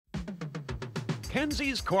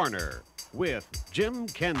Kenzie's Corner with Jim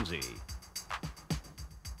Kenzie.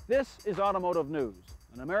 This is Automotive News,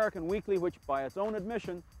 an American weekly which, by its own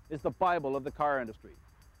admission, is the Bible of the car industry.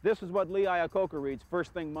 This is what Lee Iacocca reads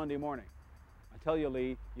first thing Monday morning. I tell you,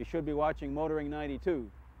 Lee, you should be watching Motoring 92.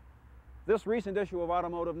 This recent issue of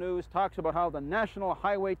Automotive News talks about how the National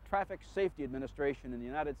Highway Traffic Safety Administration in the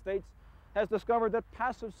United States has discovered that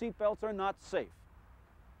passive seatbelts are not safe.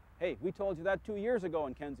 Hey, we told you that 2 years ago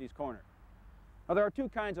in Kenzie's Corner. Now, there are two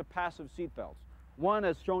kinds of passive seatbelts. One,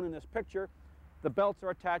 as shown in this picture, the belts are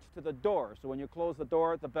attached to the door, so when you close the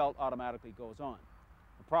door, the belt automatically goes on.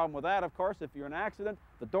 The problem with that, of course, if you're in an accident,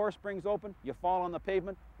 the door springs open, you fall on the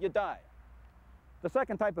pavement, you die. The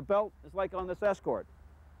second type of belt is like on this Escort.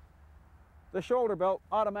 The shoulder belt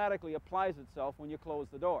automatically applies itself when you close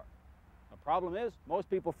the door. The problem is, most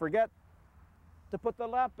people forget to put the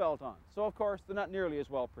lap belt on, so of course they're not nearly as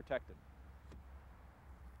well protected.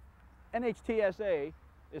 NHTSA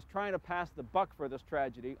is trying to pass the buck for this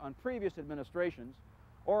tragedy on previous administrations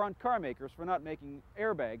or on car makers for not making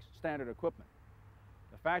airbags standard equipment.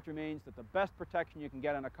 The fact remains that the best protection you can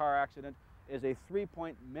get in a car accident is a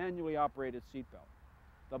 3-point manually operated seatbelt.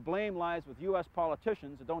 The blame lies with U.S.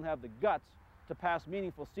 politicians that don't have the guts to pass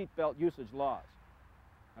meaningful seatbelt usage laws.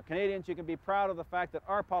 Now, Canadians, you can be proud of the fact that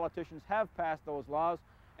our politicians have passed those laws,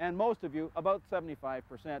 and most of you, about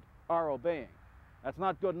 75%, are obeying. That's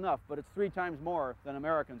not good enough, but it's 3 times more than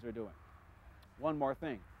Americans are doing. One more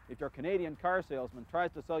thing. If your Canadian car salesman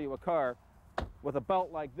tries to sell you a car with a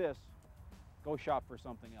belt like this, go shop for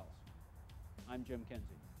something else. I'm Jim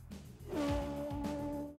Kenzie.